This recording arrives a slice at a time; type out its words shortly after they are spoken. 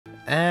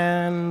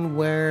And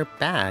we're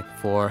back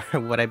for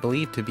what I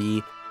believe to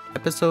be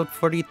episode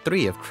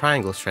 43 of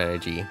Triangle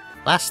Strategy.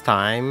 Last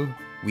time,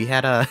 we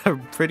had a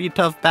pretty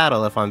tough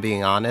battle, if I'm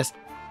being honest,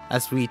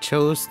 as we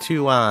chose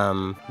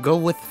to go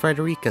with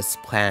Frederica's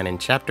plan in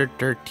chapter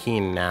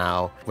 13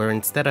 now, where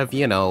instead of,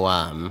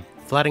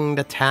 flooding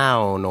the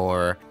town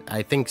or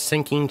I think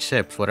sinking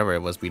ships, whatever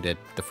it was we did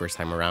the first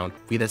time around,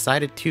 we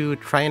decided to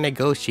try and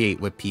negotiate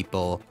with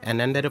people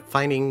and ended up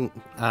finding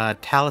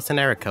Talus and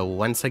Erica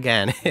once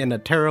again in a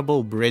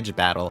terrible bridge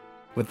battle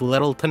with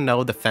little to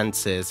no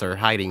defenses or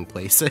hiding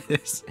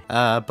places.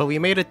 But we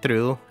made it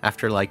through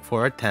after like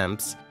 4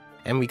 attempts,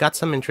 and we got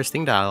some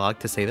interesting dialogue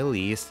to say the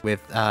least,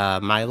 with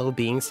Milo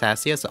being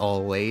sassy as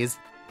always,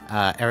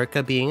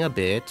 Erica being a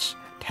bitch,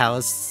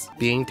 Talus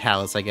being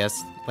Talus, I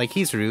guess. Like,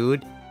 he's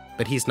rude,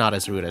 but he's not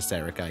as rude as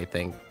Erica, I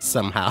think.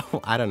 Somehow.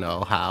 I don't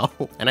know how.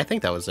 And I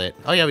think that was it.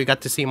 Oh yeah, we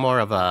got to see more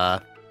of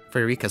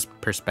Frederica's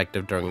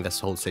perspective during this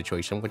whole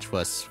situation, which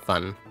was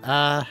fun.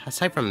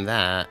 Aside from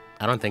that,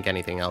 I don't think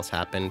anything else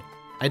happened.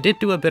 I did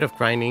do a bit of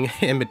grinding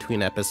in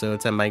between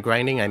episodes, and by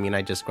grinding, I mean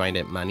I just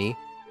grinded money,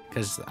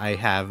 because I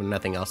have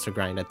nothing else to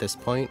grind at this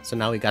point. So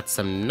now we got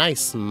some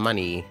nice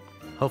money.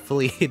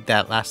 Hopefully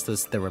that lasts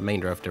us the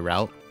remainder of the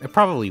route. It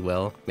probably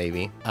will,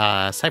 maybe.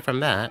 Aside from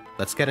that,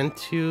 let's get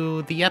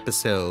into the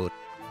episode.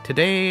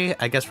 Today,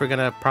 I guess we're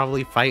gonna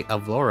probably fight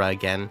Avlora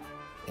again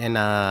in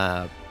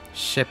a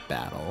ship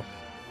battle.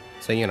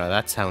 So,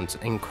 that sounds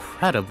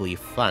incredibly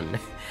fun.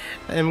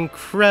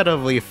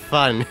 Incredibly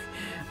fun.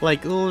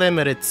 Like,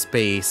 limited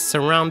space,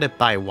 surrounded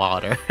by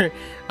water.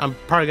 I'm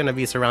probably gonna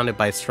be surrounded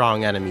by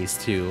strong enemies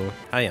too.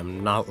 I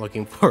am not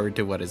looking forward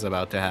to what is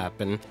about to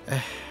happen.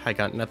 I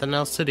got nothing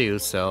else to do,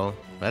 so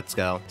let's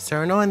go.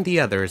 Cyrano and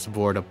the others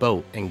board a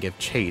boat and give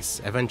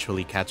chase,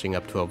 eventually catching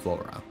up to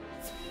Avlora.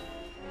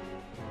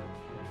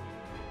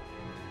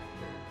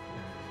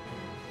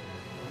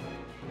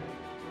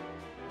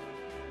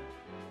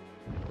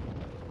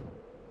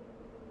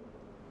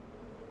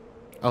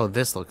 Oh,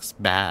 this looks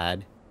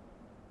bad.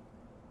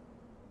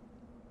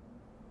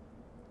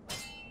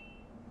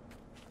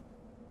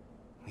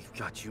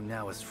 Got you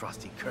now as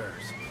Frosty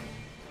Curves.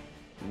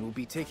 And we'll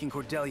be taking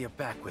Cordelia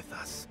back with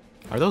us.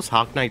 Are those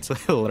Hawk Knights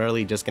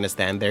literally just gonna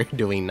stand there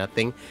doing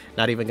nothing?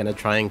 Not even gonna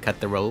try and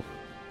cut the rope?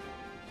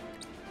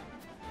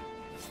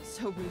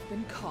 So we've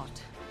been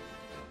caught.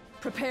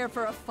 Prepare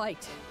for a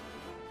fight.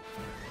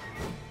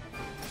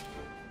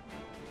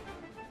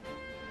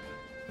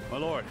 My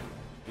lord,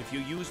 if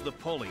you use the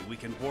pulley, we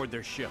can board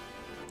their ship.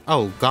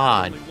 Oh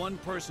god. Only one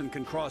person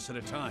can cross at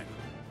a time.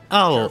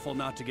 Oh. Careful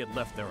not to get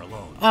left there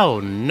alone. Oh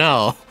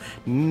no.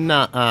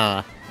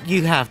 Nuh-uh.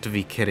 You have to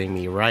be kidding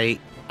me, right?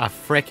 A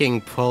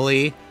freaking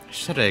pulley?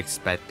 Should have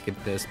expected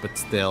this, but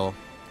still.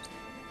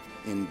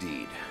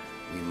 Indeed.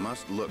 We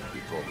must look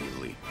before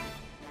we leap.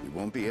 We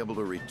won't be able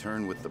to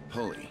return with the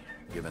pulley,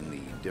 given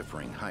the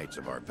differing heights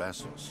of our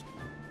vessels.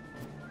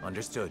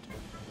 Understood.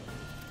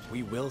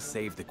 We will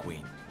save the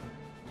Queen.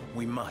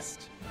 We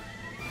must.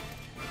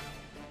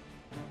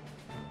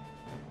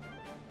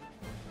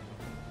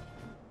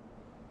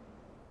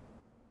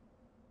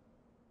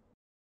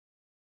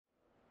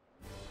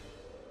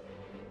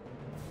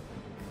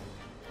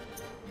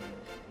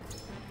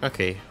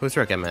 Okay, who's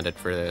recommended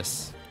for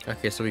this?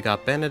 Okay, so we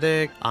got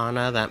Benedict,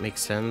 Anna, that makes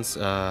sense.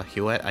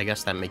 Hewitt, I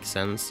guess that makes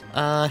sense.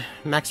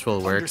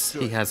 Maxwell works.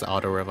 He has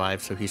auto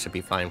revive, so he should be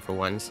fine for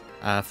once.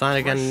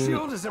 Flanagan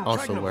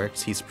also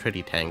works. He's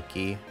pretty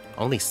tanky.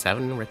 Only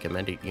 7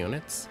 recommended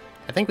units?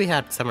 I think we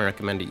had 7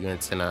 recommended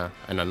units in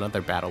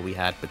another battle we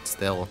had, but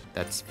still,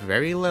 that's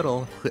very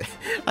little.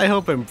 I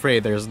hope and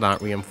pray there's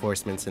not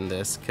reinforcements in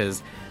this,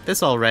 because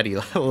this already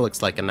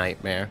looks like a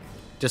nightmare.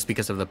 Just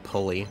because of the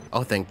pulley.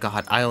 Oh, thank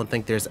God. I don't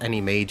think there's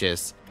any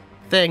mages.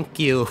 Thank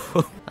you.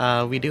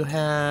 We do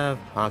have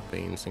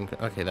Hawkbanes.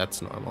 Okay,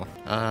 that's normal.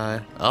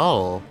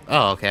 Oh,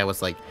 okay. I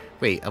was like,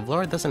 wait,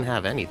 Avlora doesn't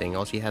have anything.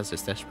 All she has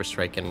is Desperate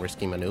Strike and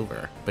Risky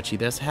Maneuver. But she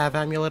does have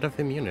Amulet of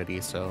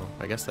Immunity, so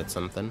I guess that's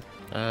something.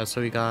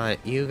 So we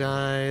got you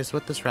guys.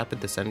 What does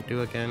Rapid Descent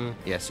do again?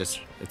 Yes,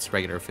 it's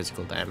regular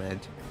physical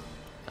damage.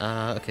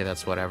 Okay,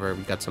 that's whatever.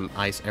 We got some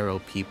Ice Arrow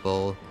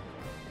people.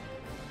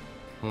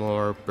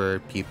 More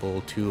bird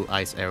people, 2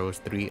 ice arrows,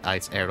 3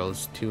 ice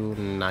arrows, 2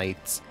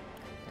 knights,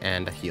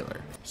 and a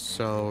healer.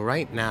 So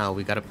right now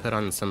we gotta put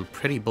on some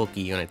pretty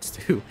bulky units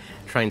to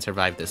try and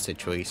survive this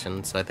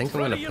situation. So I think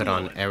I'm gonna put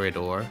on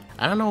Eridor.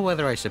 I don't know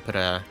whether I should put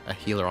a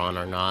healer on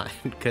or not,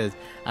 because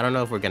I don't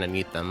know if we're gonna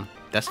need them.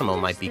 Decimo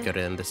might be good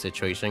in this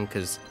situation,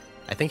 because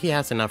I think he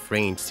has enough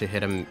range to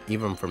hit him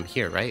even from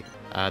here, right?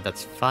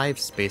 That's 5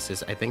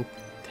 spaces. I think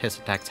his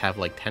attacks have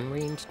like 10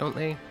 range, don't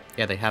they?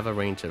 Yeah, they have a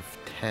range of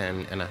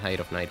 10 and a height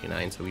of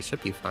 99, so we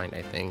should be fine,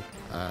 I think.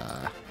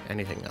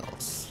 Anything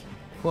else?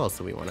 Who else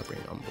do we want to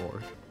bring on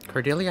board?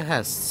 Cordelia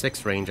has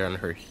 6 range on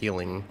her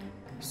healing,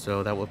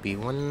 so that would be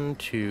 1,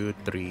 2,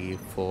 3,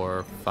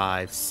 4,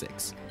 5,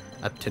 6.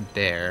 Up to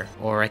there.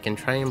 Or I can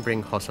try and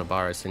bring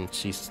Hosobara since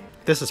she's...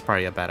 This is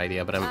probably a bad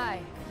idea, but I'm...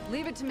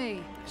 Leave it to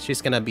me.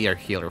 She's gonna be our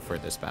healer for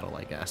this battle,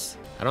 I guess.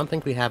 I don't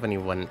think we have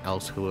anyone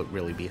else who would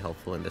really be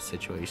helpful in this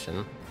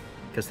situation,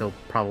 because they'll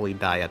probably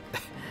die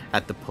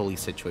at the pulley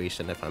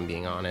situation, if I'm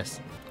being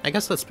honest. I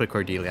guess let's put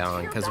Cordelia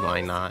on, because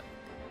why not?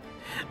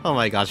 Oh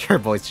my gosh, her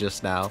voice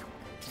just now.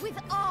 With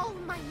all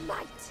my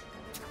might.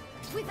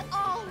 With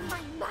all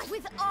my might.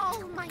 With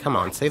all my Come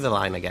on, might. say the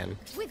line again.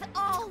 With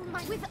all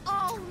my.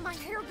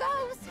 Here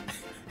goes.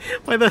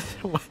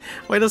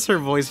 Why does her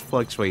voice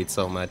fluctuate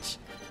so much?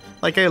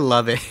 Like, I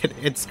love it.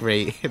 It's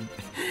great.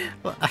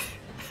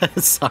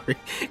 Sorry.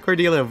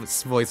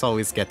 Cordelia's voice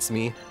always gets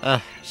me.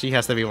 She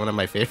has to be one of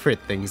my favorite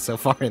things so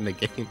far in the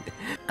game.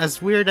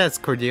 As weird as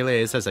Cordelia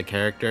is as a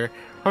character,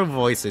 her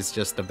voice is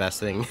just the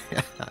best thing.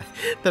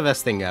 The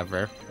best thing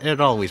ever.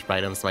 It always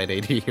brightens my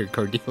day to hear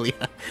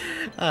Cordelia.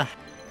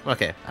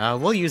 Okay,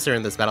 we'll use her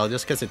in this battle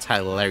just because it's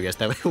hilarious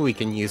that we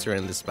can use her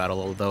in this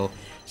battle, although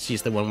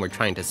she's the one we're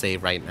trying to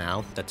save right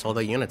now. That's all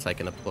the units I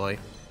can deploy.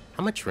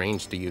 How much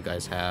range do you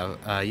guys have?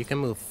 You can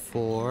move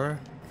 4.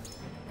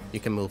 You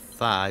can move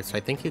 5, so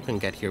I think you can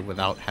get here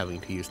without having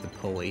to use the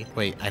pulley.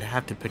 Wait, I'd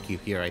have to put you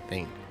here, I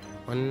think.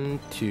 1,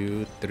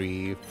 2,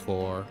 3,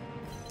 4.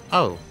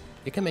 Oh,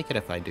 you can make it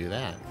if I do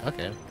that.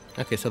 Okay.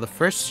 Okay, so the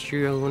first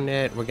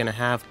unit we're gonna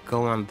have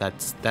go on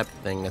that step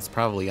thing is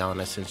probably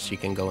Anna, since she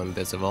can go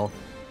invisible.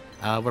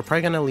 We're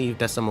probably gonna leave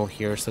Decimal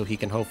here so he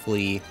can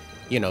hopefully,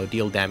 you know,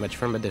 deal damage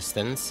from a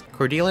distance.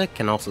 Cordelia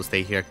can also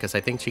stay here because I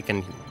think she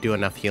can do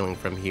enough healing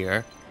from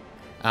here.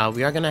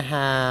 We are gonna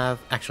have...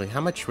 Actually,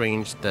 how much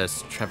range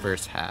does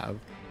Trevor's have?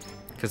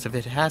 Because if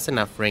it has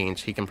enough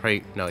range, he can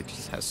probably... No, it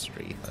just has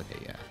 3.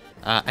 Okay,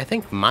 yeah. I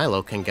think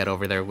Milo can get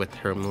over there with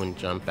her moon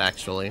jump,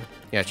 actually.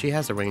 Yeah, she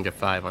has a range of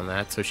 5 on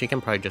that, so she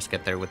can probably just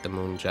get there with the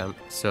moon jump.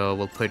 So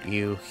we'll put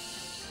you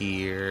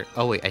here...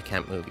 Oh wait, I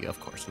can't move you, of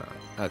course not.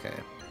 Okay.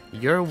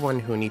 You're one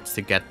who needs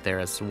to get there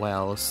as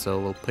well, so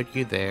we'll put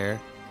you there.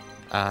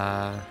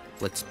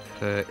 Let's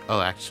put...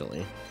 Oh,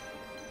 actually,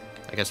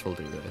 I guess we'll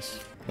do this.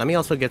 Let me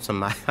also give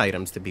some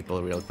items to people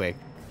real quick,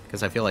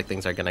 because I feel like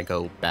things are gonna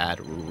go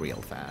bad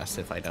real fast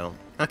if I don't.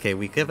 Okay,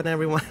 we've given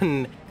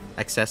everyone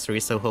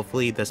accessories, so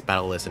hopefully this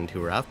battle isn't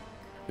too rough.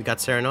 We got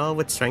Serenoa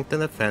with strength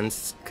and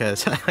defense,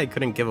 because I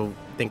couldn't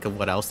think of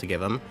what else to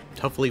give him.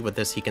 Hopefully with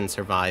this he can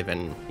survive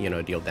and, you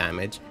know, deal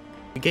damage.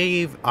 We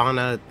gave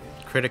Anna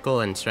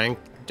critical and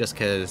strength, just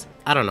because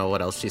I don't know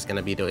what else she's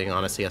gonna be doing,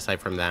 honestly, aside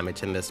from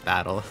damage in this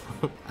battle.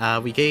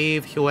 We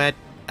gave Huette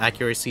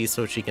accuracy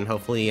so she can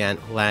hopefully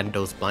land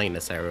those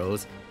blindness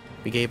arrows.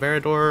 We gave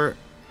Eridor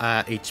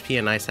HP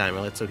and ice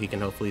amulet so he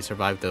can hopefully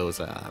survive those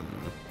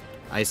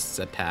ice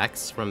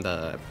attacks from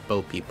the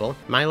bow people.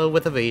 Milo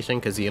with evasion,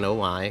 because you know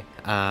why.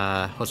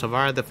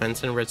 Hosovar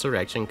defense and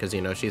resurrection, because you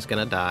know she's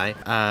gonna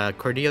die.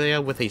 Cordelia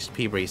with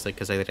HP bracelet,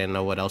 because I didn't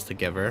know what else to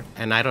give her.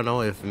 And I don't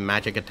know if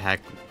magic attack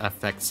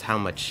affects how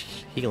much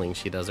healing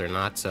she does or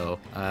not, so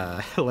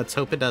let's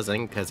hope it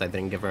doesn't, because I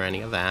didn't give her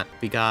any of that.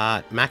 We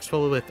got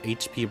Maxwell with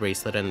HP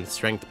bracelet and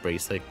strength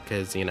bracelet,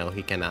 because you know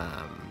he can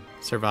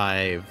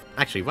survive.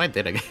 Actually, why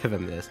did I give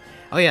him this?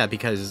 Oh yeah,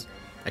 because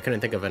I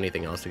couldn't think of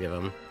anything else to give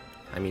him.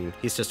 I mean,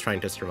 he's just trying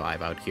to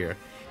survive out here.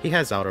 He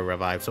has auto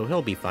revive, so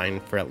he'll be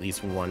fine for at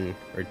least 1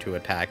 or 2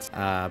 attacks.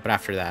 But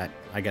after that,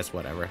 I guess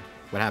whatever.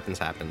 What happens,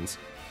 happens.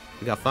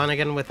 We got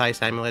Flanagan with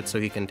ice amulet, so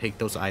he can take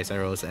those ice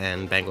arrows,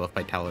 and Bangle with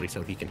vitality,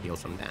 so he can heal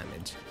some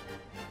damage.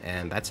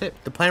 And that's it.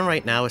 The plan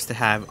right now is to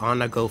have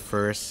Anna go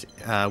first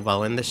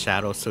while in the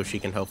shadows, so she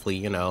can hopefully,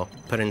 you know,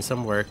 put in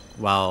some work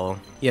while,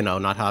 you know,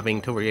 not having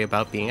to worry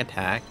about being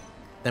attacked.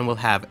 Then we'll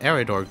have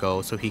Eridor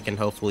go, so he can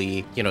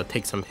hopefully, you know,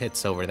 take some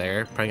hits over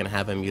there. Probably gonna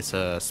have him use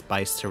a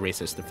spice to raise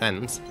his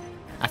defense.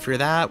 After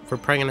that, we're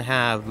probably gonna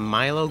have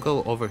Milo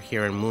go over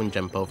here and moon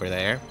jump over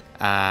there.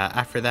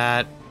 After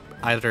that,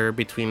 either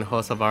between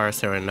Hosovar,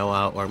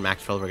 Serenoa, or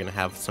Maxwell, we're gonna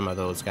have some of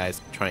those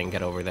guys try and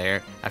get over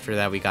there. After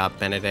that, we got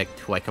Benedict,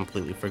 who I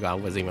completely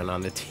forgot was even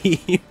on the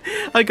team.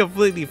 I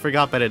completely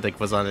forgot Benedict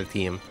was on the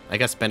team. I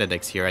guess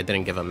Benedict's here. I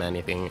didn't give him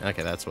anything.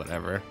 Okay, that's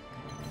whatever.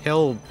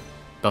 He'll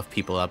buff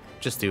people up,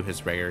 just do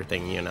his regular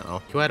thing, you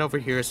know. Huette over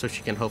here so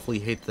she can hopefully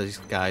hit these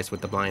guys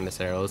with the blindness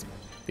arrows.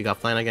 We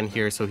got Flanagan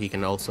here so he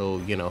can also,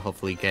 you know,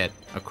 hopefully get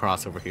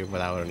across over here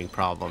without any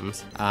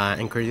problems.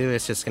 And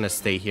Cordelia's just gonna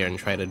stay here and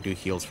try to do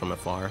heals from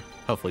afar.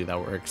 Hopefully that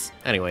works.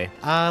 Anyway,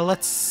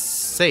 let's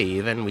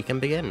save and we can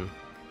begin.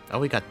 Oh,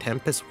 we got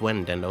Tempest,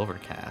 Wind, and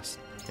Overcast.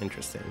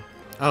 Interesting.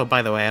 Oh,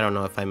 by the way, I don't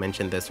know if I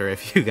mentioned this or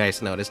if you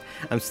guys noticed.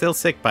 I'm still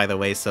sick, by the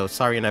way, so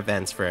sorry in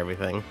advance for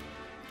everything.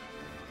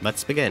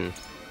 Let's begin.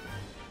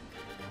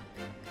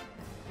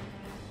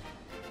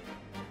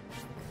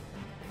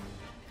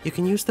 You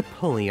can use the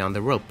pulley on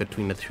the rope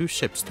between the 2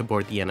 ships to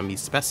board the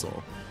enemy's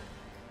vessel.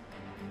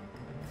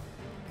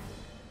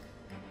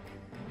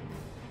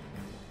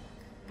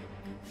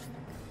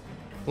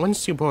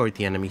 Once you board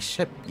the enemy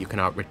ship, you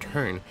cannot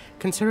return.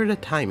 Consider the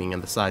timing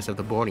and the size of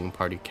the boarding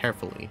party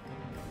carefully.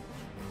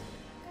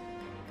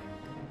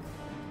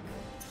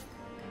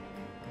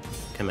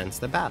 Commence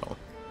the battle.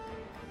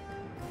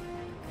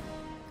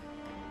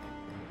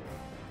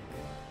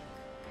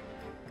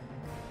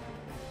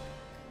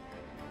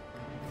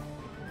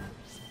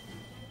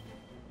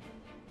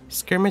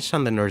 Skirmish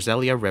on the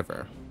Norzelia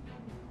River.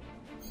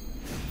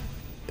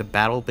 The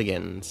battle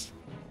begins.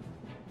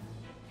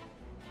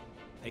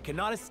 They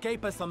cannot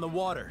escape us on the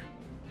water.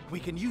 We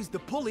can use the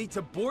pulley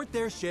to board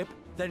their ship,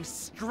 then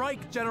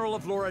strike General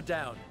Avlora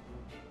down.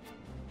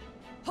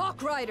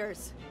 Hawk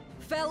Riders!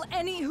 Fell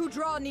any who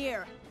draw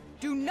near.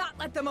 Do not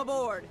let them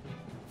aboard.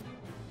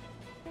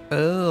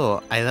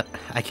 Oh, I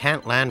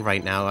can't land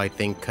right now, I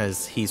think,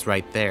 because he's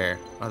right there.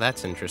 Oh,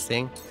 that's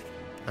interesting.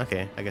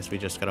 Okay, I guess we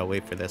just gotta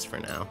wait for this for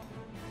now.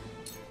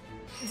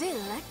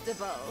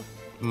 Delectable.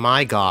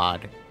 My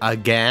god.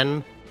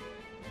 Again?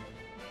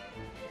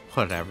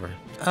 Whatever.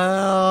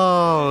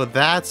 Oh,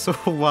 that's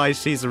why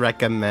she's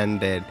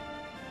recommended.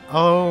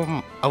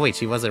 Oh wait,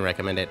 she wasn't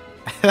recommended.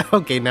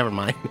 Okay, never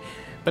mind.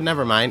 But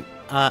never mind.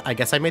 I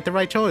guess I made the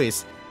right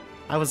choice.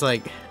 I was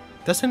like,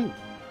 doesn't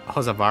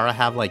Avlora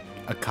have like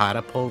a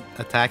catapult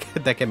attack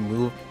that can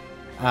move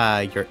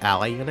your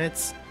ally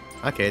units?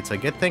 Okay, it's a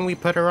good thing we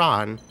put her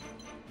on.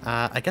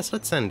 I guess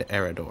let's send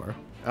Eridor.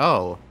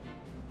 Oh.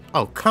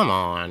 Oh, come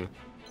on.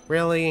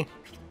 Really?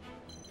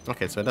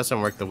 Okay, so it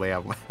doesn't work the way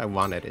I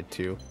wanted it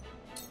to.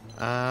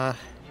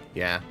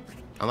 Yeah.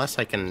 Unless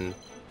I can...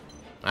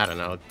 I don't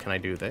know. Can I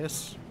do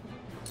this?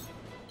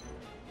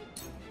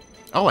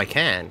 Oh, I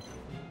can.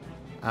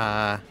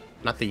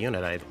 Not the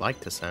unit I'd like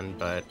to send,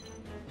 but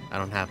I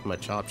don't have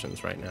much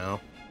options right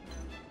now.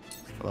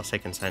 Unless I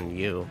can send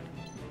you.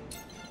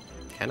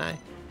 Can I?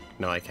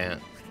 No, I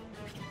can't.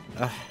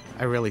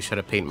 I really should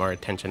have paid more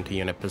attention to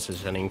unit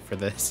positioning for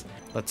this.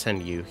 Let's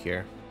send you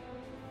here.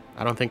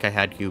 I don't think I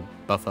had you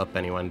buff up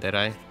anyone, did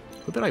I?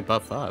 Who did I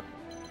buff up?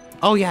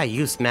 Oh yeah,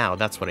 use now.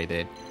 That's what I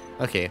did.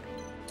 Okay.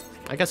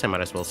 I guess I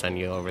might as well send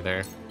you over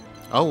there.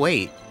 Oh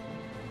wait.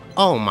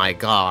 Oh my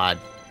god.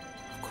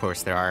 Of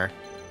course there are.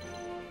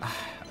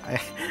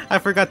 I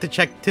forgot to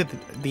check to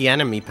the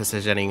enemy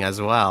positioning as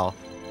well.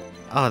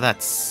 Oh,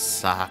 that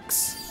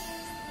sucks.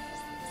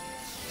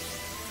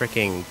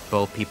 Freaking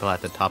bow people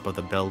at the top of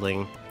the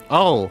building.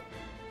 Oh!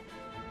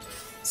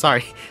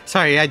 Sorry,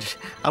 I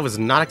was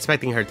not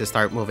expecting her to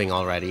start moving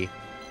already.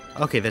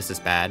 Okay, this is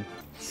bad.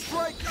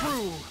 Strike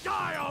crew!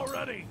 Die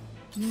already!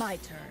 My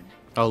turn.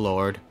 Oh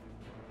lord.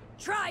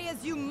 Try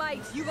as you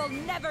might, you will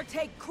never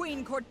take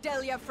Queen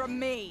Cordelia from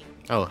me.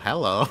 Oh,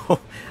 hello.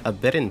 A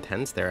bit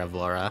intense there,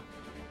 Avlora.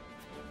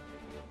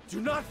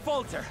 Do not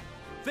falter!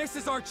 This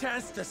is our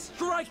chance to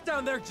strike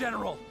down their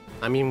general!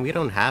 I mean, we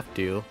don't have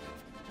to.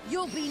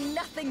 You'll be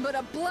nothing but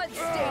a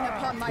bloodstain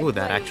upon my Ooh,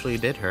 that blade. actually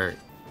did hurt.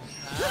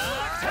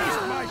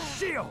 Taste my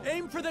shield!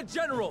 Aim for the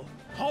general!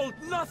 Hold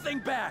nothing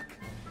back!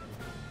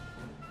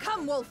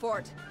 Come,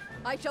 Wolfort.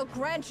 I shall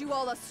grant you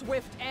all a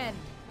swift end.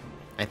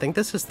 I think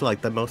this is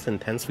like the most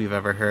intense we've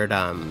ever heard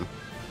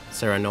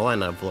Serenoa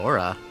and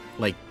Avlora.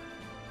 Like,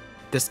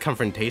 this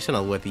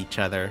confrontational with each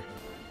other.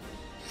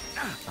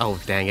 Oh,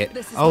 dang it.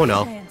 Oh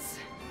no. Chance.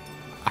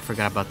 I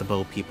forgot about the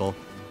bow people.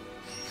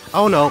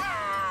 Oh no.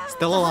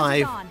 Still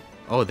alive.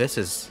 Oh, this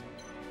is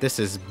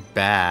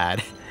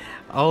bad.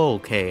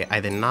 Okay, I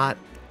did not...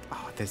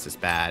 Oh, this is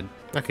bad.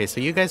 Okay, so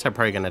you guys are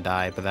probably gonna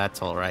die, but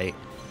that's alright.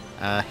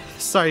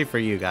 Sorry for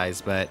you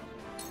guys, but...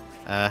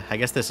 I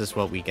guess this is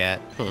what we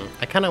get.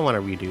 I kind of want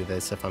to redo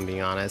this, if I'm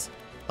being honest.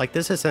 Like,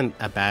 this isn't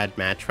a bad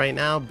match right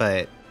now,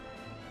 but...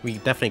 we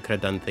definitely could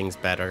have done things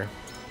better.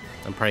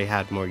 And probably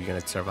had more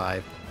units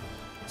survive.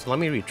 So let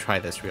me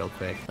retry this real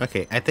quick.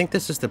 Okay, I think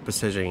this is the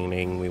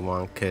positioning we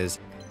want, because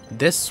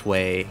this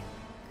way,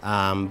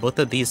 both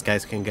of these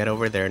guys can get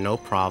over there, no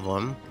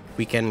problem.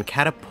 We can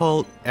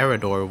catapult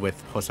Eridor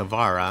with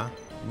Avlora.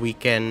 We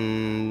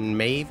can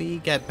maybe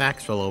get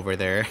Maxwell over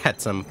there at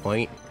some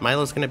point.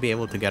 Milo's gonna be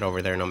able to get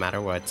over there no matter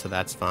what, so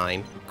that's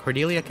fine.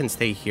 Cordelia can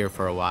stay here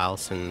for a while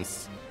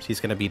since she's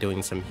gonna be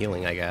doing some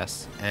healing, I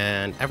guess.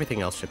 And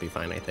everything else should be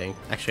fine, I think.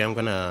 Actually, I'm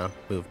gonna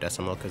move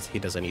Decimal because he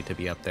doesn't need to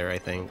be up there, I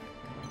think.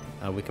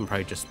 We can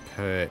probably just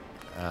put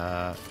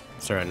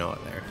Serenoa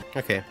there.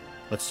 Okay,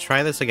 let's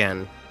try this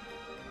again.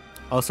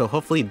 Also,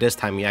 hopefully this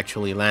time we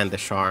actually land the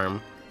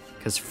charm,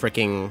 because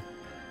freaking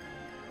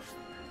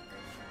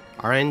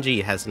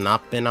RNG has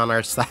not been on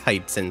our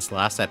side since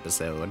last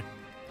episode.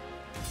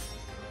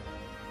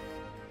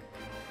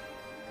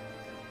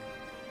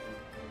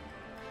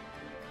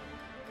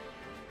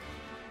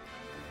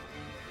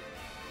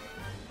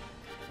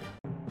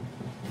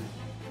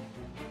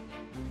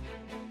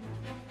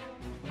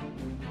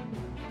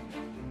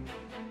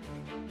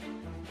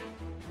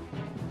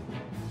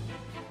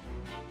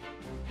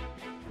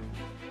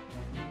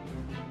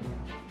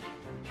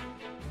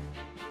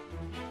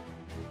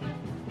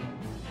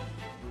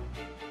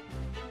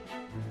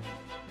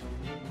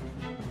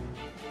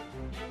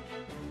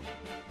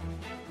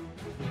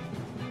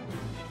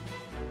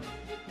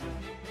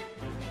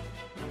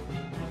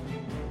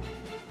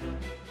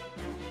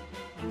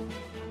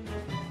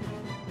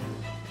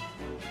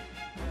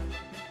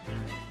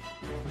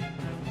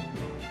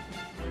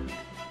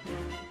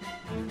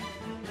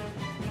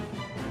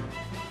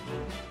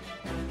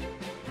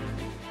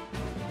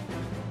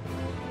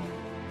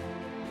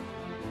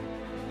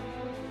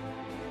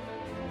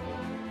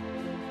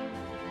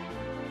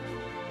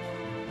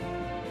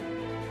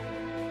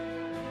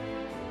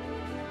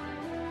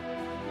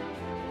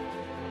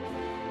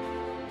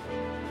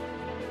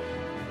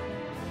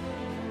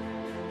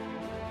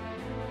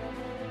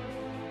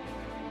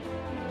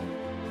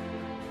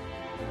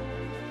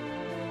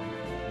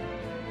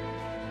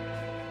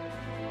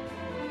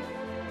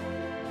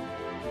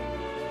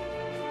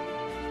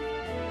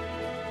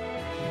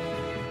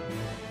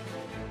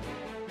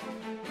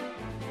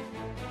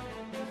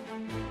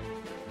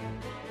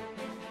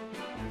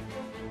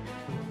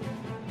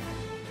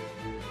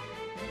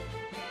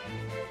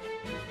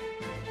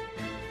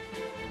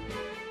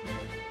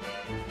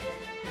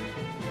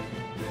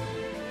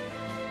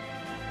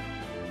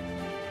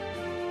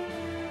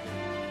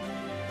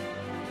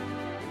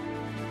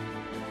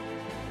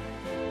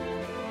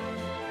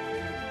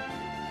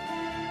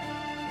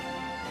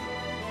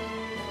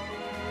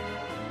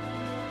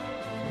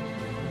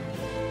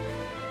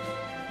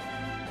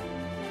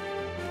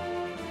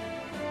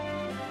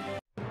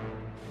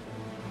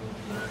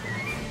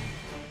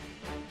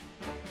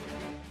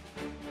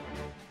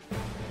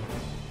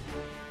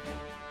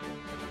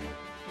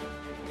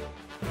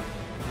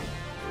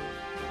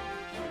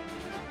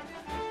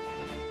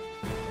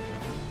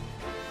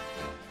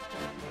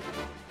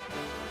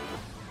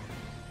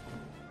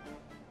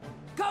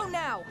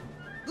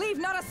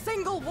 leave not a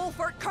single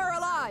Wolfert cur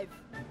alive!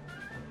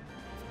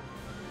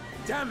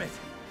 Damn it!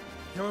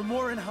 There are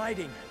more in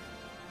hiding.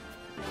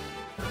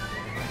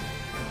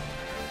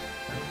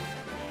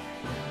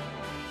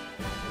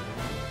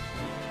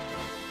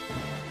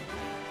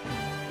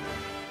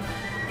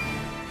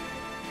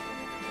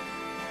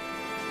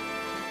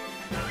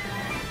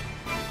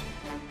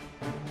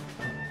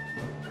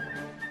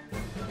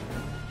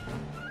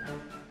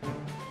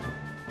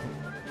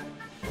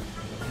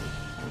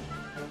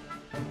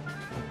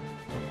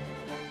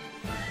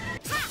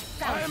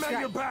 I am at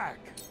your back!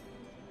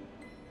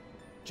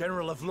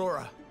 General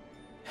Avlora,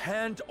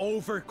 hand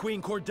over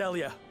Queen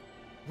Cordelia.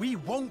 We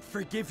won't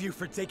forgive you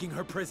for taking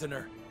her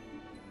prisoner.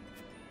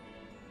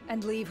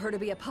 And leave her to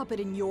be a puppet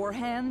in your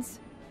hands?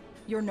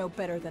 You're no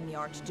better than the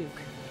Archduke.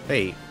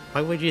 Wait,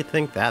 why would you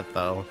think that,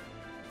 though?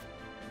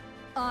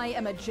 I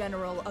am a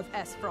general of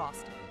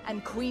Frost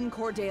and Queen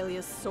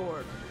Cordelia's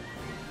sword.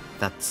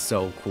 That's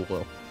so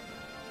cool.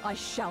 I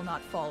shall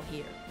not fall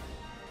here.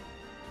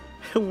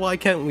 Why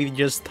can't we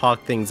just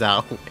talk things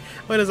out?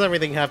 Why does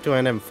everything have to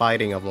end in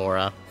fighting,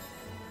 Avlora?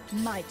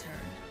 My turn.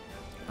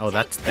 Oh,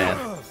 that's dead.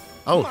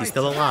 Oh, he's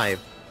still alive.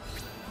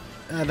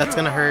 That's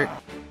gonna hurt.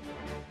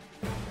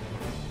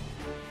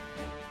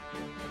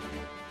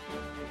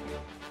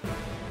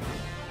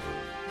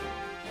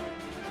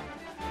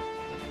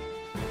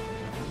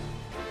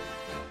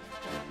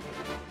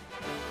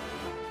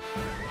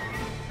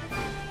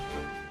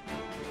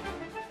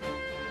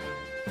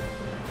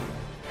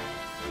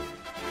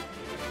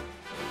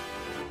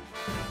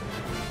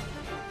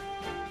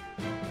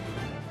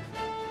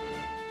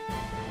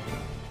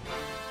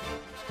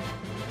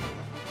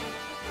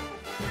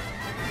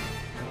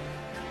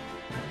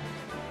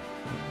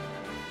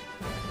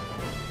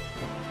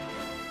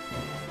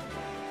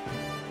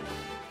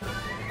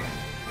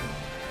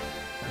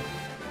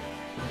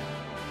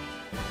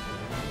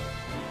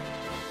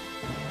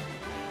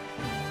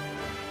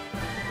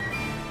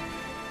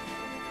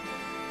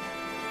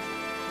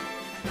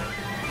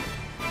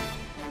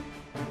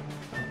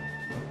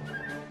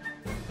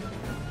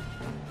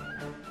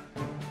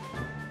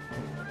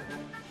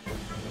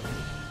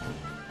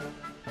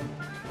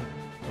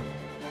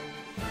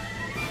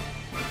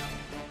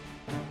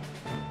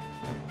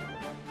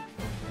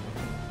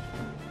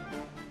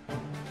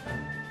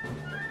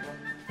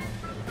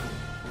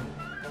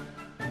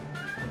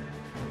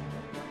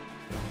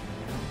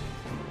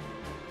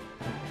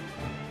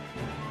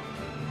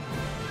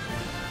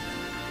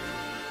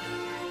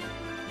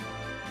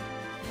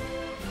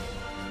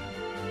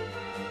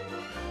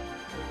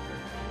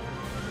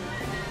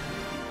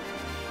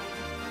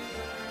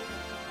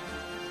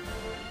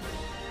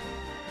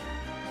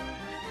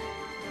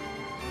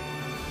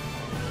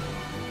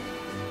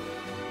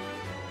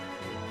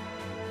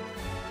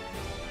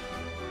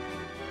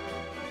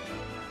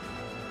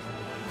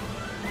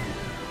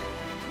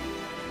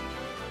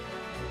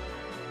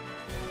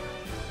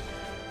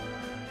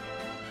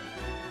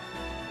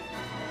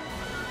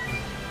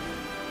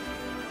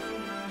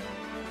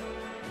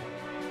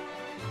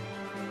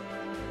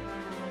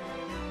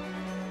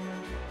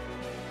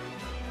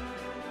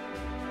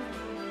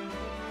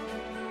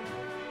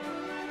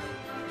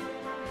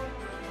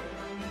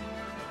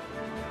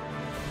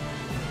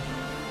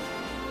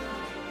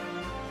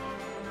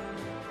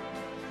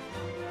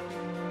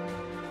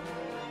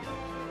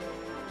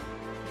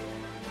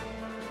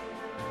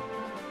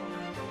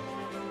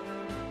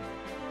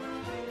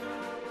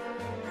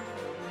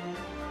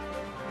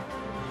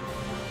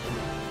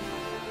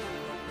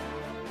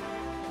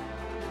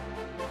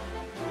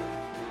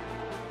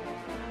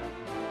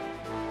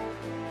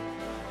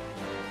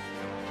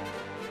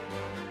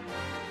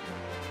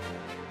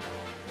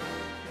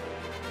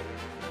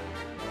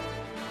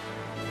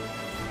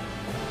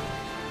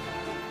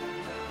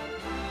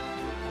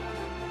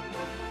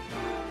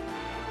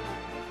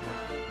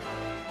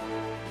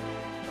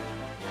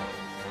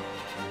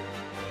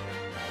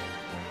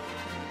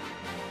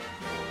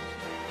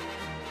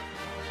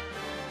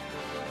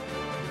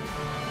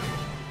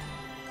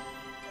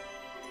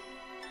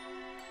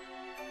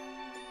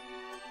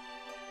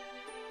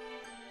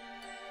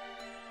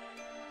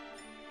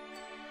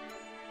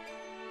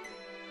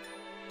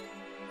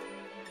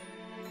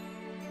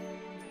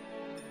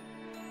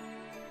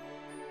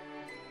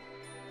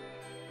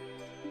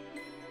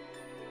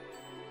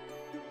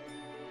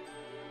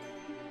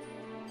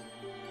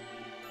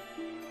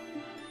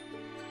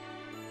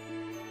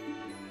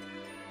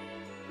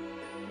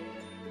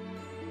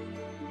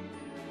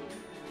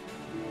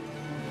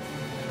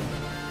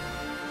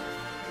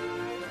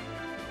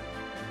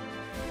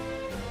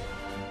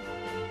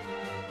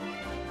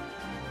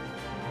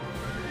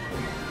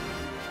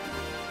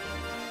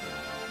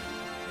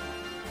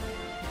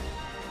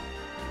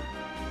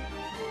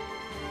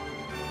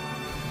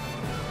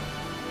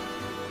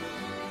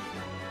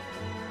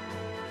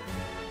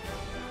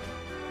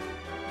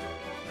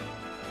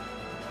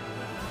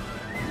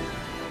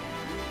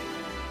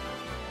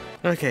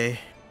 Okay,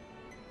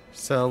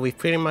 so we've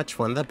pretty much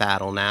won the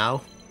battle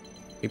now.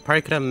 We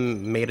probably could have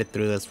made it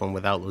through this one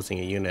without losing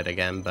a unit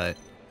again, but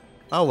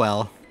Oh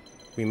well,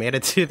 we made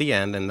it to the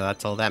end and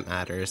that's all that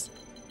matters.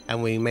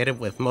 And we made it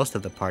with most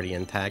of the party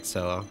intact,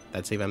 so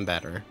that's even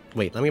better.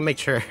 Wait, let me make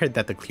sure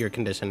that the clear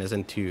condition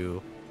isn't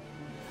to...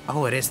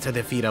 Oh, it is to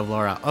defeat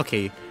Avlora.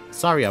 Okay,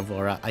 sorry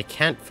Avlora, I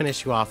can't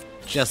finish you off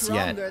just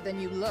yet. Stronger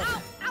than you look.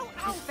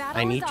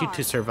 I need you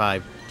to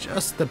survive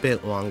just a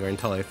bit longer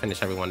until I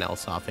finish everyone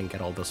else off and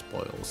get all the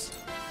spoils.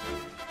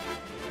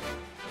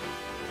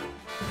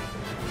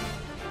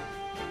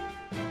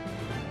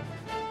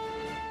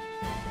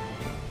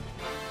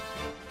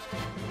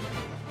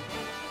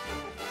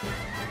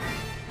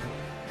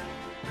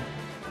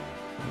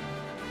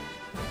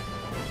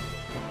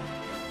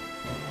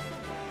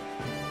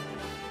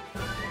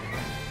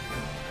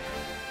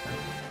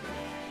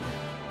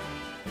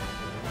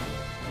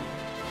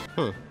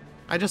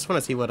 I just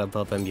want to see what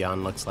Above and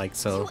Beyond looks like,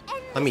 so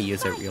let me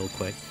use it real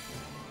quick.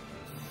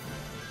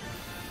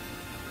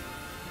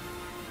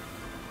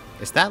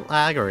 Is that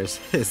lag, or is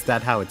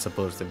that how it's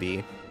supposed to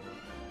be?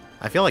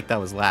 I feel like that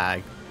was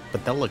lag,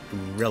 but that looked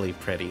really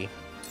pretty.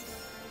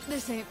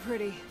 This ain't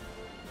pretty.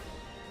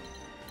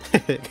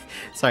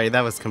 Sorry,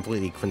 that was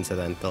completely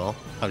coincidental,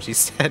 how she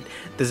said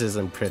this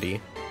isn't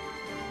pretty.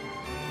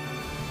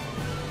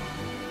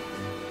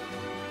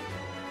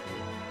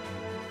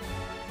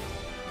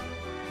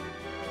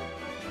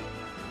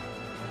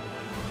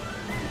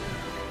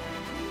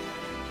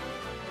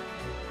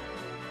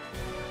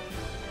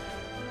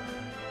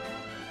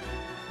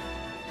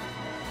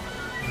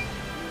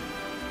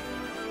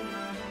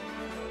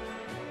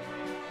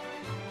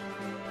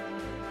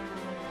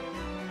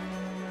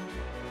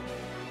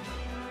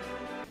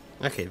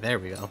 Okay, there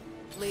we go.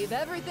 Leave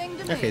everything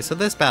to me. Okay, so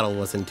this battle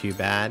wasn't too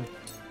bad.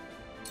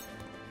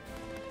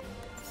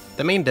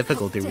 The main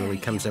difficulty really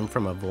comes in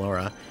from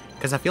Avlora,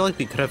 because I feel like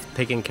we could have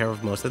taken care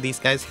of most of these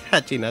guys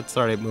had she not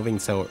started moving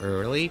so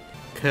early,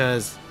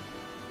 because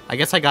I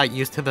guess I got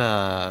used to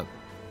the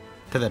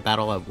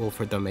battle at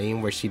Wolford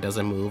Domain where she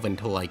doesn't move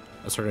until like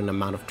a certain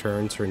amount of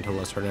turns or until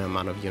a certain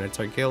amount of units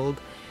are killed.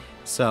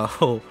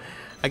 So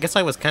I guess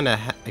I was kind of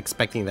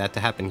expecting that to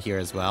happen here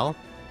as well.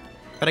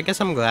 But I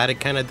guess I'm glad it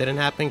kind of didn't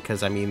happen,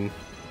 because, I mean,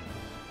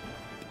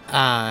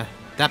 that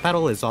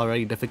battle is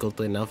already difficult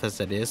enough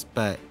as it is,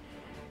 but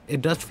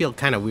it does feel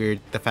kind of weird,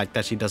 the fact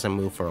that she doesn't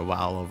move for a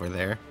while over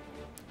there.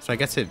 So I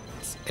guess it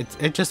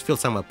just feels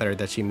somewhat better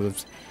that she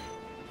moves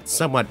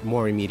somewhat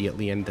more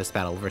immediately in this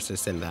battle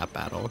versus in that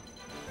battle.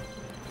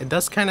 It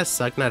does kind of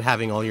suck not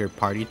having all your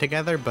party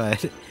together,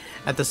 but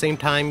at the same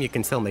time, you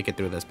can still make it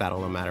through this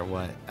battle no matter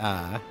what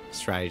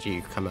strategy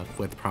you come up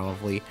with,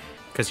 probably,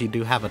 because you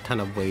do have a ton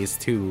of ways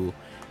to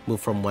move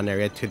from one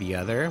area to the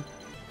other,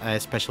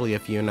 especially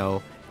if you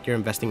know you're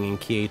investing in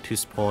key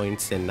A2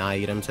 points and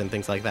items and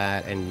things like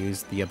that, and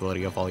use the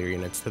ability of all your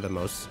units to the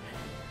most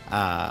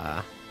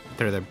to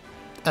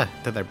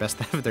their best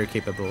of their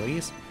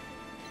capabilities.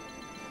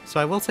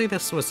 So I will say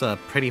this was a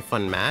pretty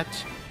fun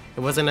match. It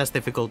wasn't as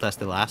difficult as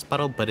the last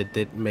battle, but it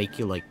did make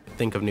you like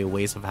think of new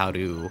ways of how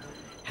to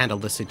handle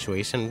the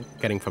situation,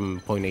 getting from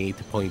point A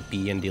to point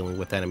B and dealing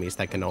with enemies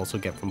that can also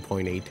get from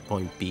point A to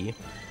point B.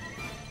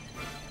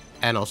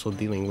 And also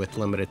dealing with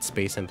limited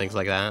space and things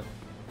like that.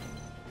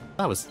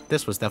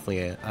 This was definitely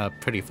a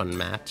pretty fun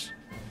match.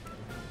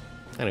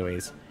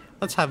 Anyways,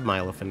 let's have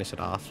Milo finish it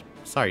off.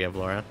 Sorry,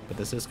 Avlora, but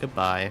this is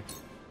goodbye.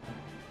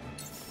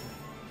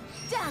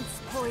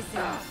 Dance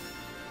poison.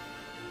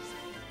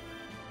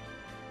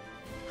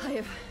 I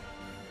have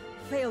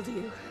failed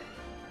you.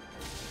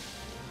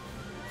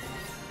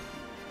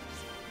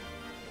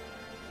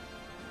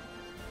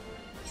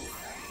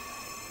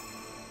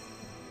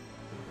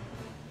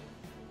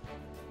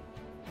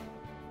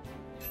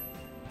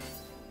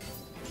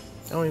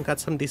 Oh, and got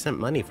some decent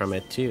money from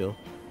it too.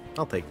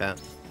 I'll take that.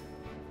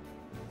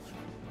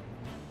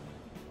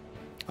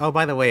 Oh,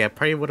 by the way, I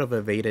probably would have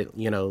evaded,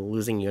 you know,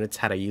 losing units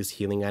had I used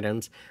healing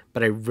items,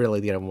 but I really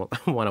didn't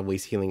want to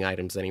waste healing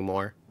items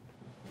anymore.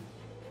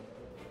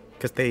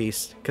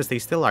 Because they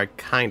still are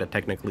kind of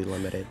technically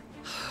limited.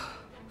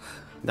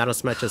 Not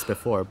as much as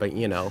before, but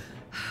you know.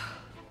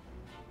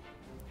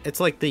 It's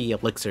like the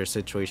elixir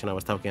situation I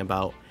was talking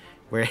about,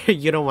 where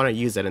you don't want to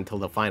use it until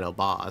the final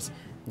boss.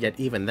 Yet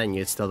even then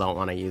you still don't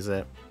want to use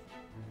it.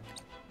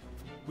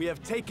 We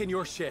have taken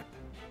your ship.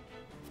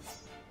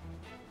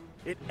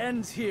 It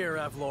ends here,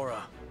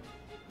 Avlora.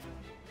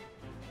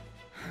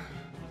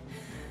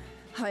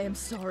 I am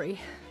sorry,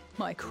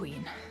 my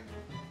queen.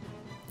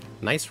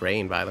 Nice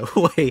rain, by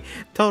the way.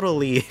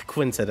 Totally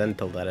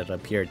coincidental that it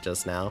appeared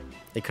just now.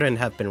 It couldn't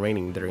have been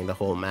raining during the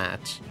whole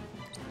match.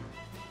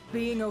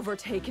 Being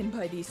overtaken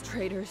by these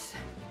traitors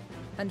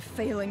and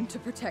failing to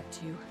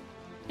protect you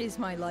is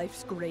my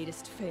life's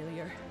greatest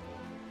failure.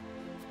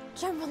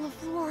 General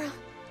Avlora.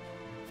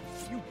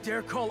 You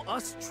dare call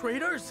us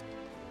traitors?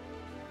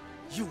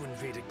 You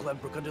invaded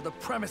Glenbrook under the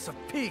premise of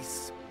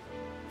peace.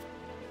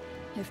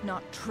 If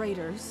not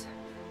traitors,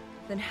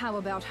 then how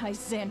about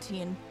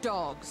Hyzantian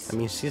dogs? I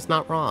mean, she's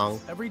not wrong.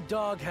 Every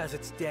dog has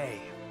its day,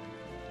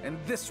 and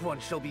this one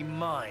shall be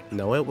mine.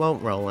 No, it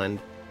won't,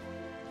 Roland.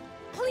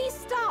 Please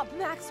stop,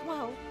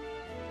 Maxwell.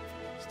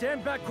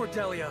 Stand back,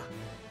 Cordelia.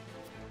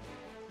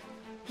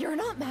 You're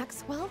not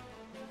Maxwell.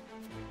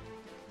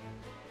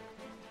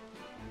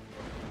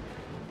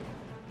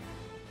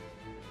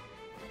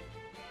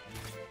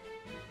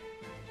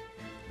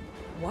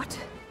 What?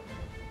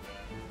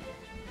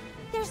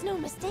 There's no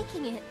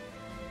mistaking it.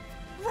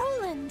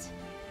 Roland!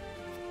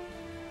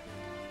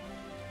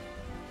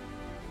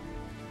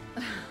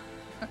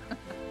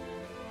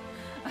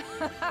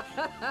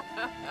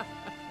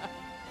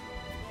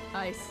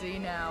 I see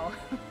now.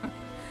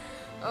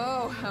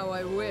 Oh, how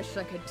I wish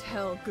I could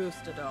tell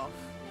Gustadolf.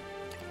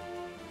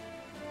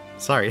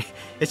 Sorry,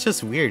 it's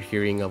just weird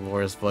hearing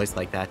Avlora's voice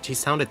like that. She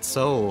sounded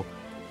so...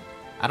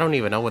 I don't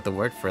even know what the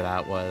word for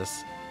that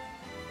was.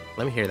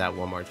 Let me hear that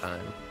one more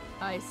time.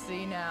 I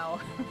see now.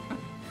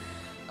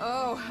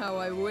 Oh, how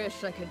I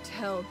wish I could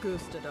tell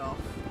Gustadolf.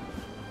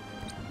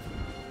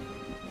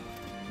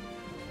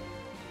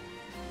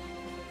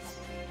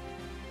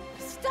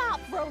 Stop,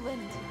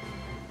 Roland!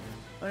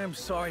 I am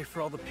sorry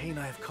for all the pain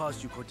I have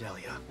caused you,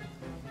 Cordelia.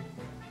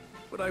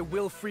 But I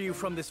will free you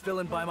from this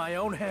villain by my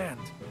own hand.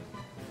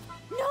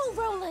 No,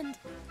 Roland!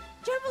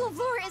 General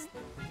Avlora is...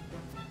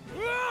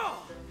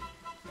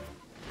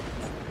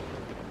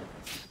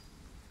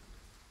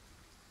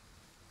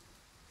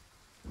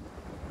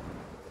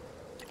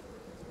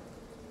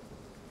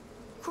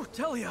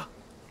 Cordelia!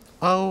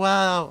 Oh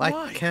wow, Why?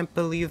 I can't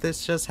believe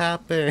this just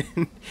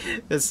happened.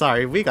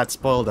 Sorry, we got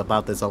spoiled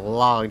about this a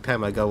long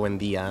time ago when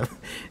the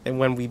and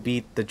when we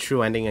beat the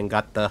true ending and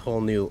got the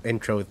whole new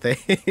intro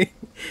thing.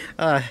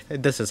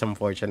 This is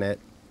unfortunate.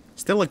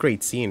 Still a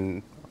great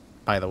scene,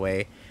 by the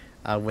way,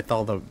 with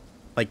all the,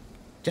 like,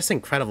 just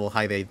incredible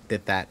how they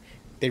did that.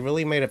 They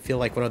really made it feel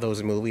like one of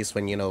those movies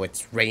when, you know,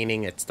 it's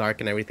raining, it's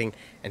dark and everything,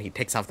 and he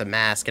takes off the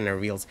mask and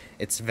reveals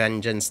it's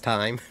vengeance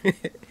time.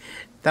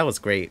 That was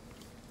great.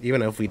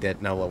 Even if we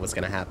didn't know what was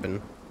gonna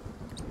happen.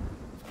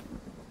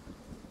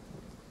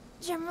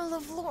 General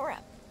Avlora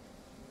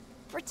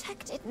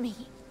protected me.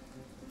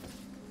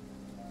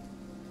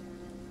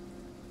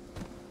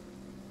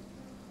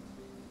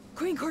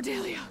 Queen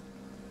Cordelia!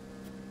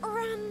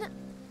 Run,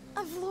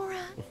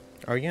 Avlora.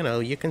 Or, you know,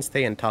 you can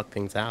stay and talk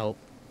things out.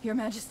 Your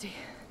Majesty,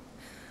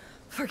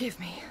 forgive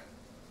me.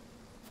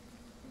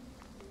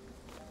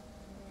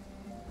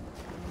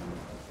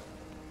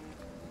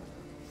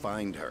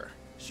 Find her.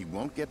 She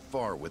won't get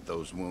far with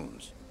those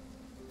wounds.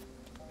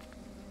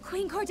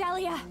 Queen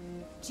Cordelia!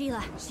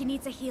 Gila, she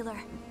needs a healer.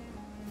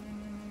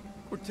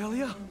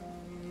 Cordelia?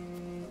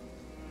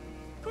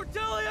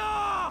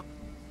 Cordelia!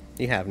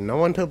 You have no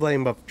one to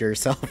blame but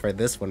yourself for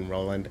this one,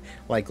 Roland.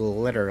 Like,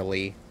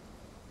 literally.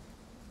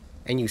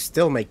 And you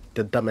still make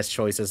the dumbest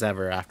choices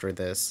ever after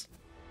this.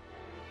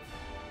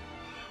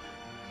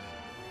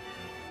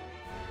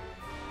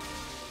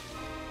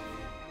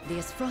 The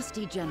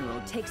Asfrosti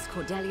general takes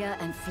Cordelia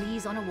and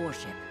flees on a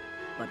warship,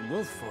 but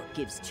Wolffort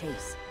gives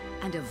chase,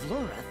 and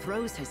Avlora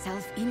throws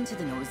herself into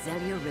the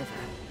Norzelia River.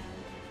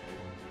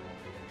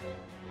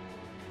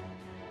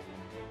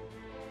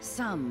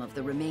 Some of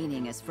the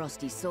remaining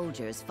Asfrosti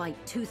soldiers fight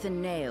tooth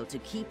and nail to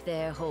keep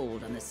their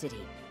hold on the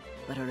city,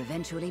 but are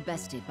eventually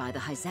bested by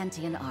the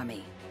Byzantine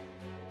army.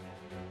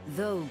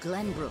 Though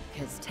Glenbrook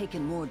has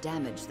taken more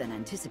damage than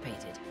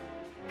anticipated,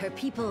 her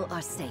people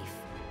are safe,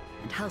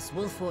 and House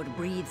Wolffort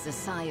breathes a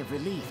sigh of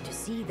relief to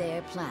see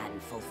their plan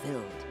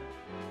fulfilled.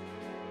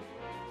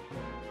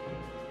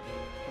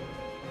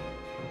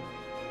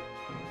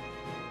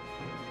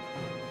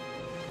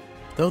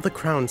 Though the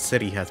crown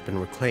city has been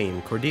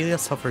reclaimed, Cordelia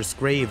suffers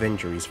grave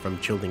injuries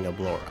from shielding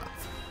Avlora.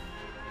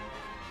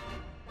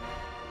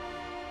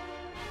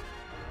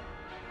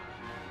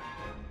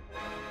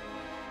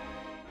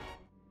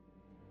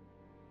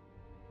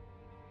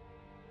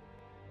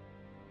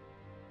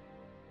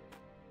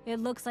 It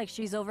looks like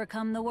she's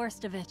overcome the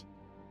worst of it.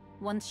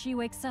 Once she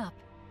wakes up,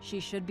 she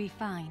should be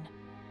fine.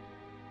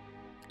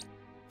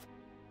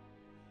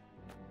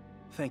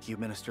 Thank you,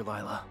 Minister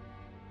Lila.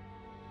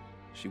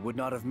 She would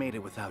not have made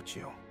it without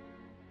you.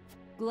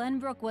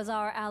 Glenbrook was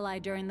our ally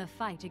during the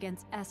fight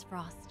against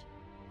Esfrost.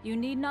 You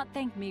need not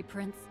thank me,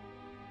 Prince.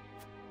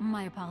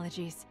 My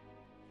apologies.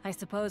 I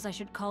suppose I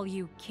should call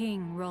you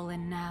King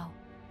Roland now.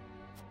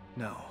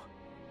 No.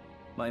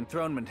 My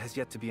enthronement has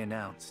yet to be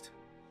announced.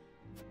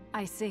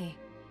 I see.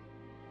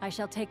 I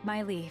shall take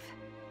my leave.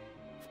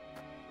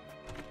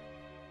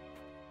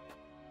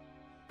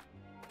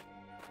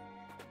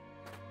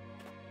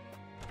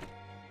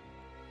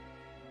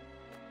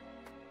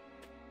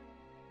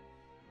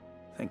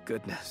 Thank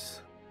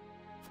goodness.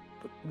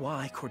 But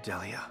why,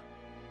 Cordelia?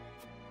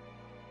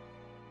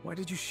 Why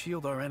did you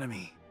shield our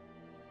enemy?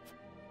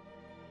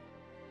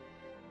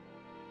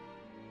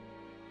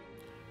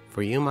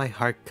 For you my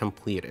heart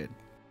completed.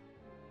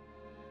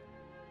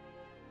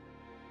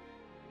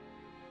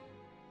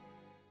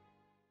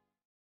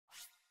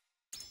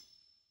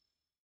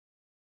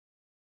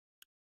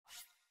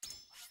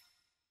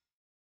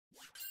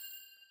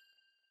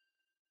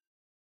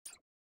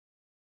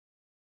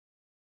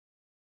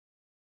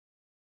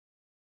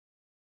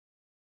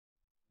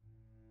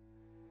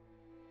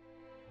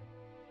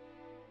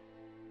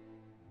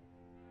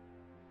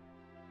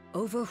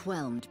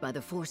 Overwhelmed by the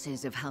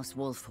forces of House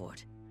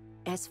Wolford,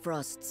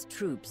 Esfrost's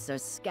troops are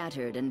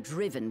scattered and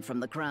driven from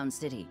the Crown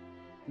City.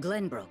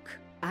 Glenbrook,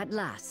 at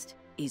last,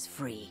 is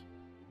free.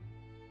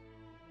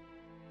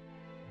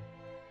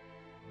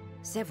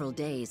 Several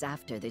days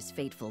after this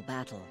fateful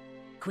battle,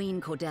 Queen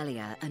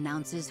Cordelia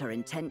announces her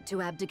intent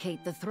to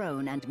abdicate the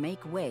throne and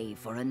make way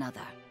for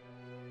another.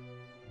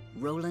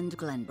 Roland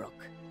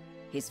Glenbrook,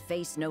 his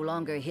face no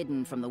longer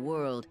hidden from the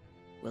world,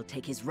 will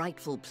take his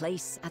rightful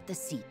place at the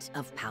seat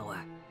of power.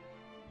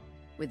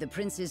 With the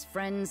prince's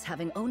friends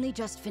having only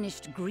just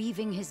finished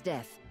grieving his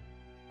death,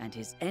 and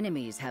his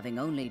enemies having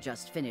only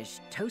just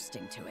finished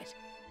toasting to it,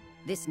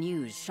 this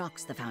news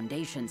shocks the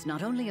foundations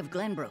not only of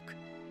Glenbrook,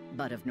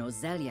 but of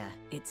Norzelia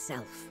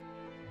itself.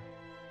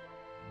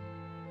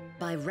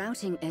 By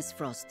routing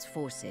Esfrost's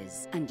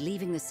forces and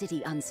leaving the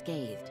city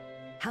unscathed,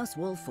 House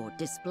Wolford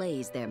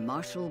displays their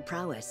martial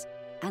prowess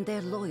and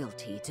their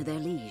loyalty to their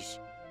liege.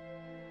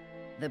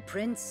 The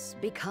prince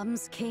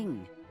becomes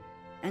king,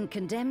 and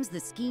condemns the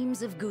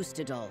schemes of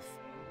Gustadolf,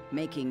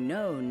 making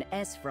known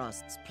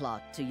Esfrost's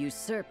plot to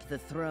usurp the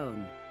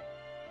throne.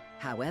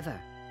 However,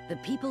 the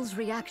people's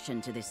reaction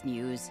to this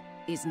news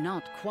is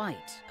not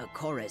quite a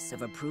chorus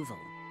of approval.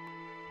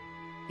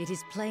 It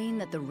is plain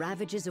that the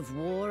ravages of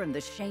war and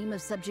the shame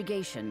of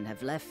subjugation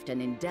have left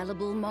an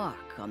indelible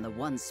mark on the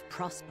once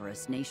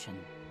prosperous nation.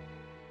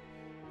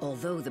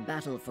 Although the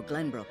battle for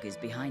Glenbrook is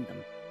behind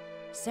them,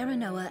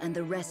 Serenoa and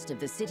the rest of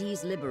the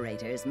city's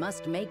liberators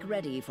must make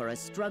ready for a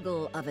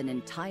struggle of an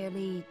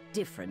entirely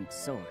different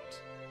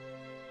sort.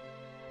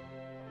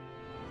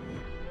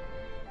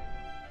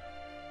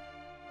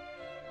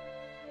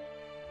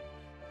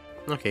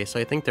 Okay, so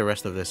I think the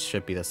rest of this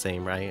should be the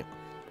same, right?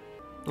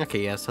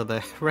 Okay, yeah, so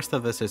the rest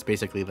of this is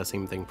basically the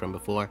same thing from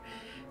before.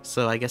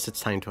 So I guess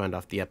it's time to end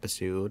off the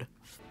episode.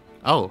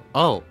 Oh,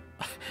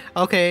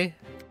 okay.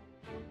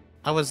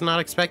 I was not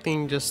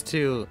expecting just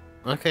to...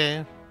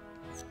 Okay.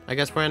 I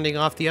guess we're ending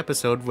off the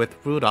episode with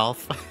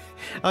Rudolph.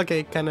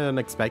 Okay, kinda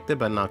unexpected,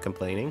 but not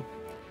complaining.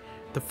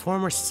 The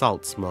former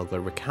salt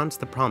smuggler recounts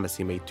the promise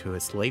he made to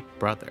his late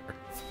brother.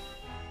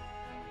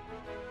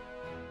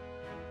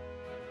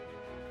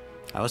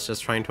 I was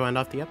just trying to end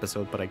off the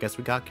episode, but I guess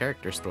we got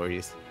character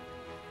stories.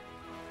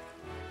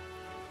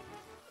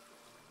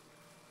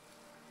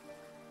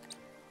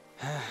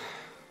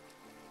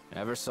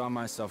 Never saw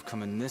myself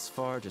coming this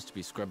far just to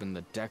be scrubbing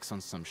the decks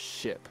on some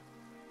ship.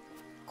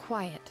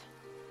 Quiet.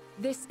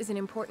 This is an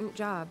important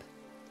job,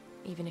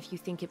 even if you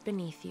think it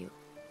beneath you.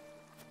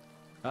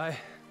 I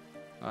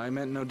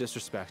meant no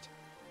disrespect.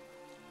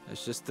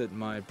 It's just that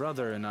my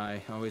brother and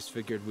I always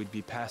figured we'd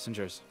be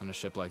passengers on a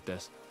ship like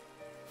this.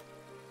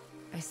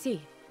 I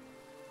see.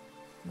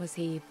 Was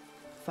he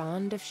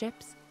fond of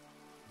ships?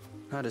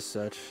 Not as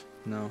such,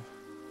 no.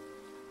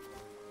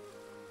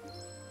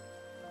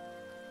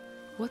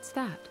 What's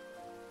that?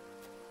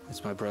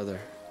 It's my brother.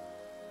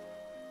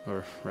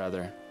 Or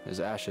rather, his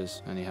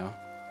ashes, anyhow.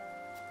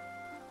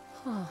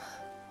 Oh.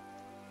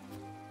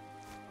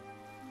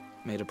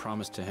 Made a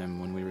promise to him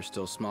when we were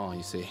still small,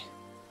 you see.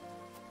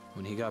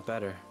 When he got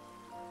better,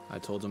 I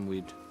told him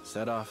we'd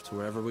set off to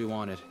wherever we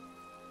wanted,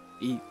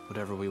 eat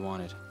whatever we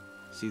wanted,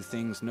 see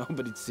things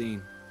nobody'd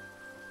seen.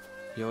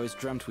 He always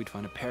dreamt we'd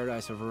find a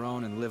paradise of our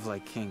own and live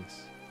like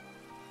kings.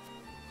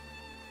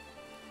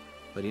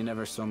 But he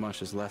never so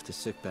much as left his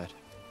sickbed,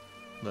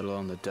 let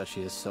alone the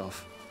duchy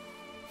itself.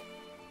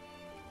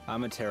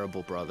 I'm a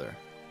terrible brother.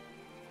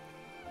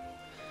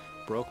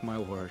 Broke my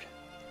word.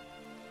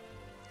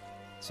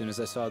 As soon as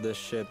I saw this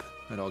ship,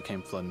 it all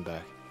came flooding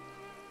back.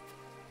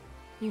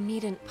 You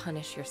needn't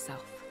punish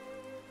yourself.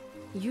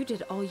 You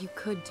did all you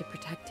could to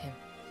protect him.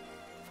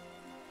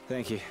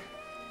 Thank you.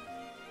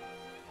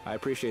 I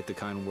appreciate the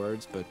kind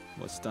words, but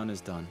what's done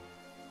is done.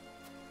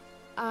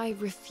 I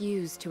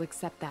refuse to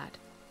accept that.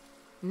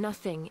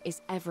 Nothing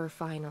is ever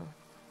final.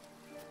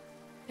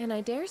 And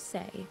I dare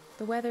say,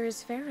 the weather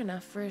is fair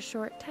enough for a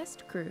short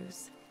test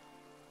cruise.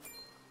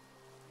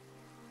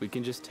 We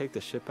can just take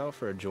the ship out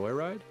for a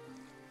joyride?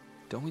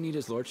 Don't we need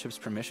his lordship's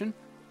permission?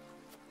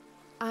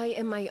 I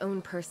am my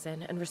own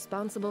person and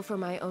responsible for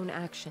my own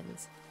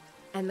actions,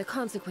 and the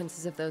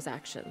consequences of those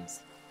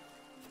actions.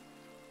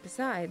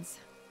 Besides,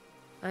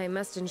 I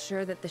must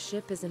ensure that the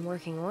ship is in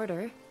working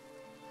order,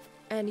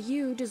 and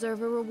you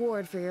deserve a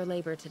reward for your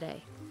labor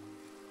today.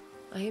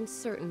 I am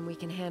certain we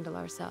can handle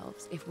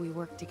ourselves if we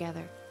work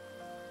together.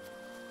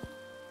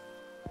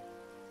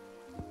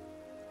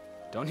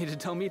 Don't need to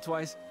tell me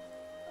twice.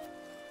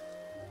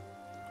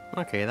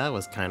 Okay, that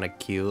was kinda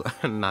cute,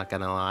 not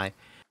gonna lie.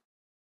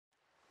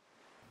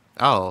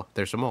 Oh,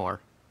 there's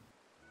more.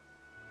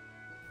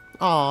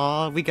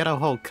 Aw, we got a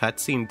whole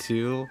cutscene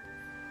too.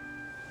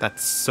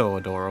 That's so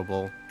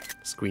adorable.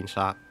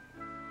 Screenshot.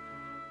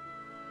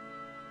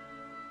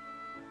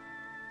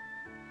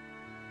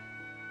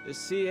 The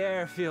sea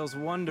air feels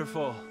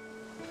wonderful.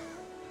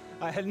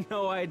 I had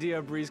no idea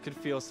a breeze could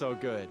feel so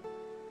good.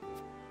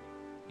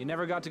 You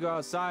never got to go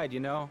outside, you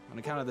know, on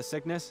account of the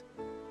sickness.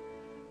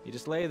 You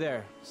just lay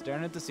there,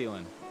 staring at the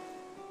ceiling.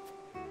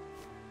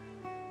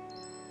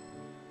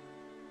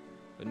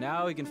 But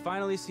now he can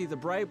finally see the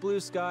bright blue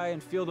sky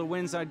and feel the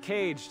winds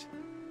uncaged.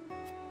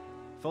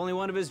 If only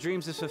one of his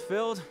dreams is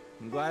fulfilled,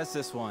 I'm glad it's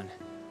this one.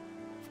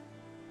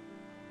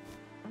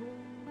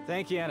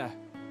 Thank you, Anna.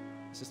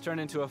 This has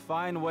turned into a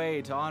fine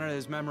way to honor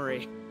his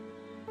memory.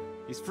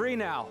 He's free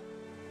now.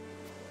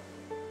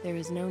 There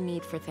is no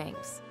need for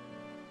thanks.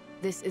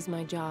 This is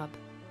my job.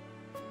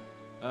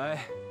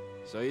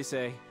 So you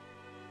say.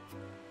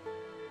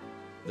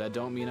 That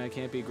don't mean I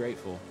can't be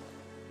grateful.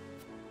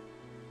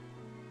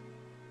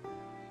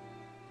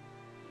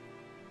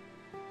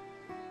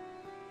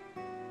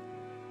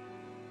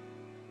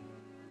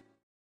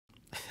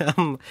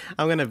 I'm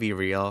gonna be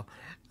real.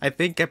 I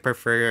think I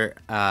prefer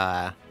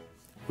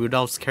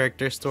Rudolph's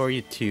character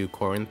story to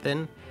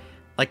Corinthian.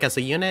 Like, as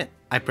a unit,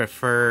 I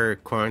prefer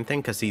Corinthian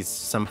because he's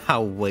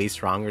somehow way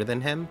stronger than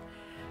him.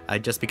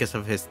 Just because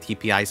of his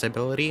TPI's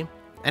ability.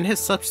 And his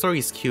sub-story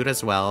is cute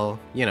as well.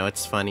 You know,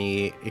 it's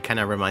funny. It kind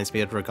of reminds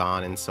me of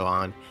Dragon and so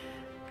on.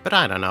 But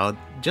I don't know.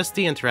 Just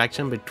the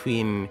interaction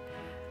between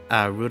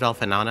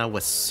Rudolph and Anna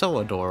was so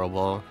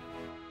adorable.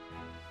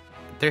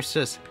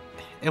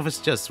 It was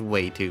just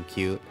way too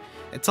cute.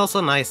 It's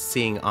also nice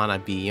seeing Anna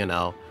be, you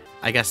know,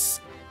 I guess,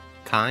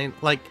 kind.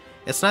 Like,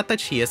 it's not that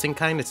she isn't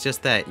kind, it's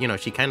just that, you know,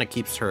 she kind of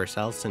keeps to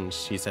herself since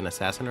she's an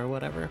assassin or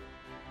whatever.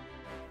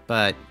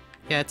 But,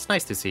 yeah, it's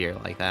nice to see her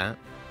like that.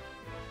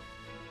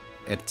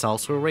 It's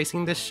also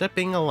raising the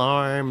shipping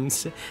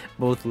alarms,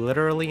 both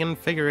literally and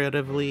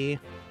figuratively.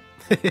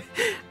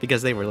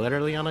 Because they were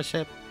literally on a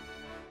ship.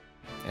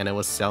 And it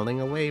was sailing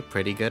away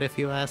pretty good if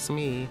you ask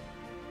me.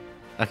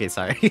 Okay,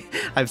 sorry.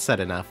 I've said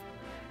enough.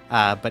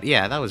 But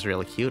yeah, that was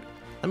really cute.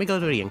 Let me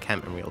go to the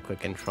encampment real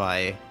quick and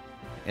try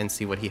and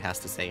see what he has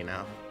to say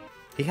now.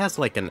 He has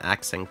like an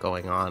accent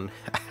going on.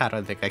 I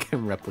don't think I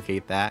can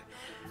replicate that.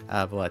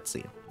 But let's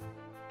see.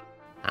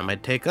 I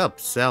might take up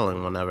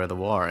sailing whenever the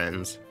war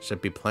ends.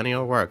 Should be plenty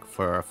of work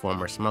for a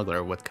former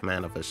smuggler with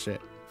command of a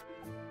ship.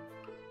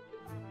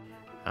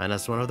 And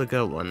as one of the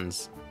good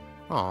ones.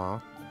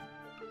 Aww.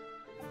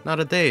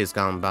 Not a day has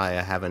gone by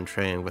I haven't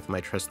trained with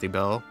my trusty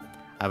bow.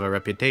 I have a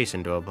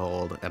reputation to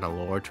uphold and a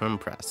lore to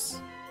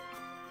impress.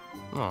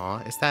 Aw,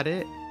 is that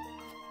it?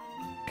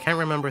 I can't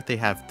remember if they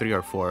have 3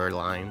 or 4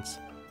 lines.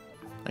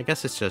 I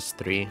guess it's just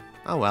 3.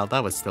 Oh well,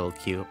 that was still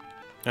cute.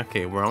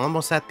 Okay, we're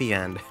almost at the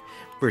end.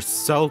 We're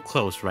so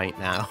close right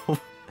now.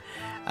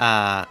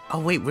 Oh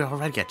wait, we're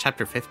already at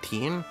chapter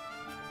 15?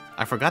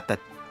 I forgot that.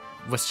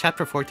 Was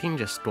chapter 14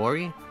 just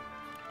story?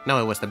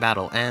 No, it was the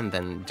battle and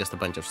then just a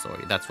bunch of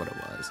story. That's what it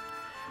was.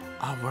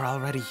 Oh, we're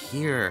already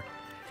here.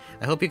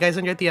 I hope you guys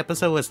enjoyed the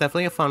episode. It was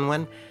definitely a fun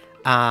one.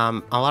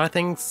 A lot of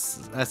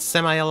things,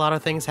 a lot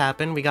of things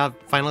happened. We got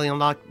finally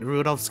unlocked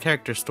Rudolph's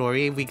character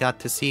story. We got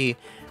to see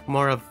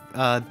more of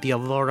the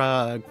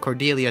Avlora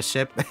Cordelia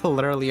ship,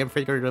 literally and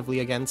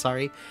figuratively again,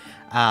 sorry.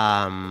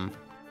 And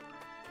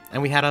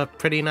we had a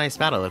pretty nice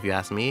battle, if you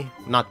ask me.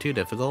 Not too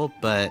difficult,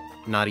 but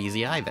not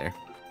easy either.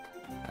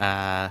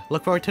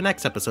 Look forward to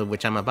next episode,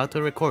 which I'm about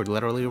to record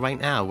literally right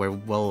now, where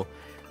we'll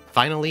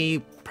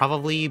finally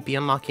probably be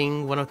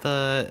unlocking one of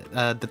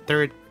the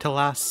third to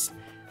last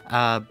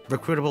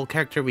recruitable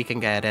character we can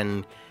get,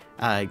 and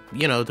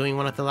you know, doing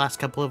one of the last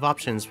couple of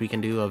options we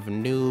can do of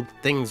new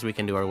things we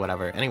can do or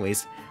whatever.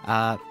 Anyways,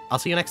 I'll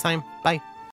see you next time. Bye.